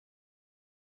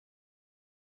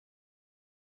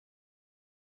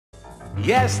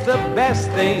Yes, the best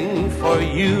thing for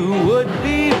you would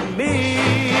be me.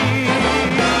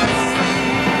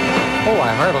 Oh,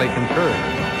 I heartily concur.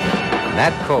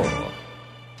 Nat Cole.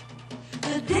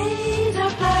 The days are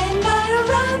flying by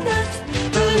around us.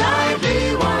 The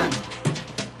lively one,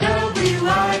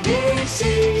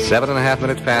 WIBC. 7.5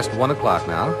 minutes past 1 o'clock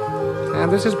now.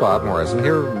 And this is Bob Morrison,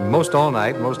 here most all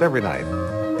night, most every night.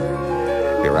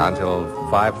 Here until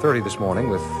 5:30 this morning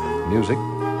with music.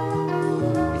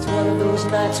 It's one of those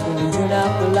nights when you turn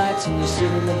out the lights and you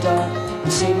sit in the dark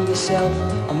and say to yourself,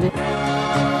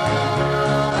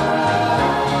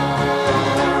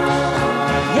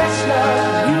 yes,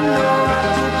 love, you know I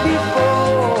did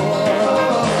before.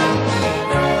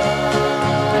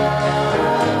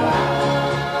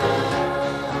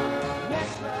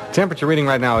 Temperature reading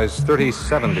right now is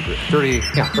 37 degrees.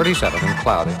 37 and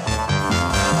cloudy.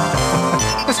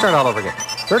 Let's start all over again.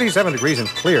 37 degrees and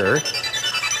clear.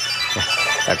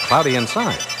 At cloudy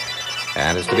inside.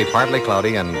 And it's to be partly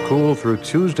cloudy and cool through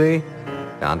Tuesday,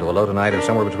 down to a low tonight of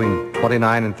somewhere between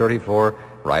 29 and 34,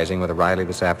 rising with a Riley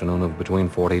this afternoon of between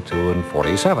 42 and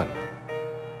 47.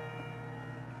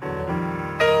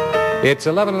 It's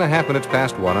 11.5 minutes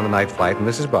past 1 on the night flight, and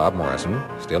this is Bob Morrison,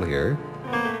 still here.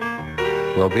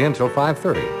 We'll be until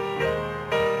 5:30.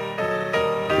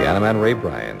 Piano man Ray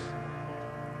Bryant.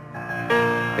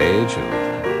 Hey Jude.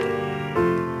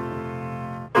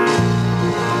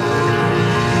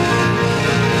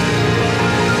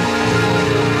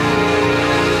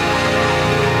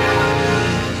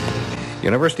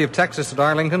 University of Texas at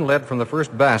Arlington led from the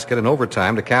first basket in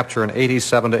overtime to capture an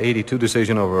 87-82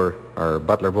 decision over our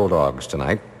Butler Bulldogs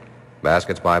tonight.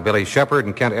 Baskets by Billy Shepard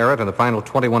and Kent Arrett in the final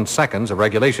 21 seconds of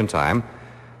regulation time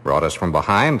brought us from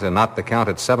behind to knot the count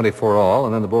at 74 all,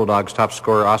 and then the Bulldogs' top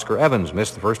scorer Oscar Evans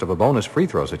missed the first of a bonus free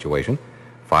throw situation.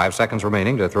 5 seconds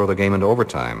remaining to throw the game into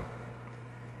overtime.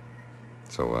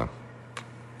 So,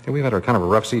 we've had kind of a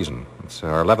rough season. It's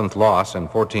our 11th loss in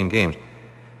 14 games.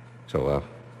 So,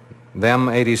 them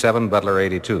 87, Butler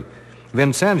 82.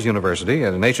 Vincennes University,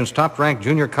 the nation's top-ranked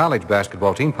junior college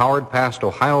basketball team, powered past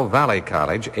Ohio Valley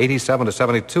College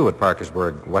 87-72 at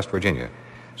Parkersburg, West Virginia.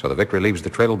 So the victory leaves the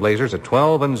Trailblazers a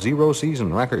 12-0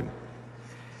 season record.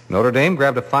 Notre Dame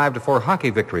grabbed a 5-4 hockey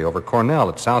victory over Cornell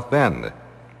at South Bend.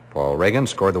 Paul Reagan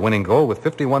scored the winning goal with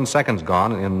 51 seconds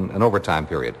gone in an overtime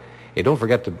period. Hey, don't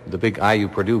forget the big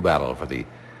IU-Purdue battle for the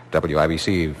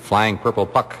WIBC Flying Purple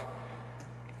Puck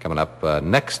coming up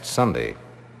next Sunday.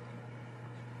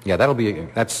 Yeah,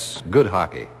 that's good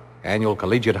hockey. Annual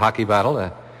collegiate hockey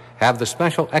battle. Have the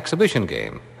special exhibition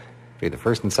game. Be the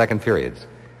first and second periods,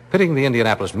 pitting the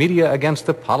Indianapolis media against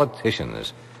the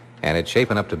politicians. And it's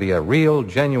shaping up to be a real,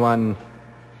 genuine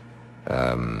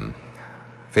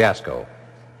fiasco.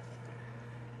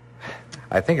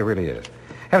 I think it really is.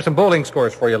 Have some bowling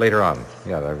scores for you later on.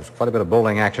 Yeah, there was quite a bit of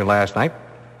bowling action last night.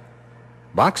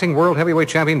 Boxing world heavyweight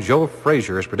champion Joe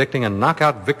Frazier is predicting a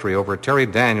knockout victory over Terry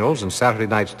Daniels in Saturday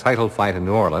night's title fight in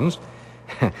New Orleans.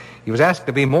 He was asked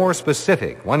to be more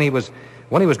specific when he was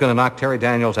going to knock Terry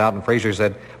Daniels out, and Frazier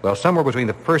said, well, somewhere between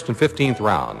the first and 15th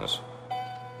rounds.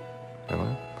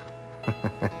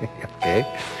 Okay.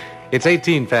 It's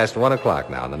 18 past 1 o'clock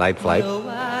now on the night flight. No,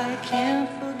 I can't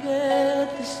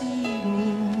forget this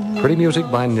evening. Pretty music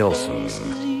by Nilsson.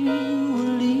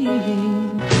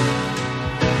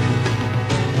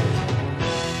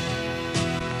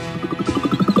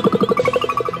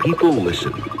 People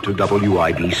listen to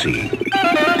WIBC.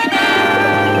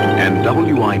 And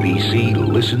WIBC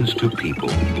listens to people.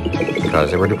 Because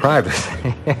they were deprived.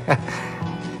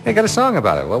 They got a song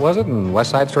about it. What was it? And West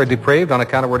Side Story, Depraved on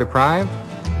account of we're deprived?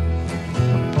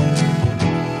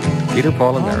 Peter,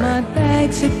 Paul, and Mary. All my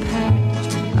bags are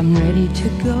packed. I'm ready to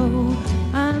go.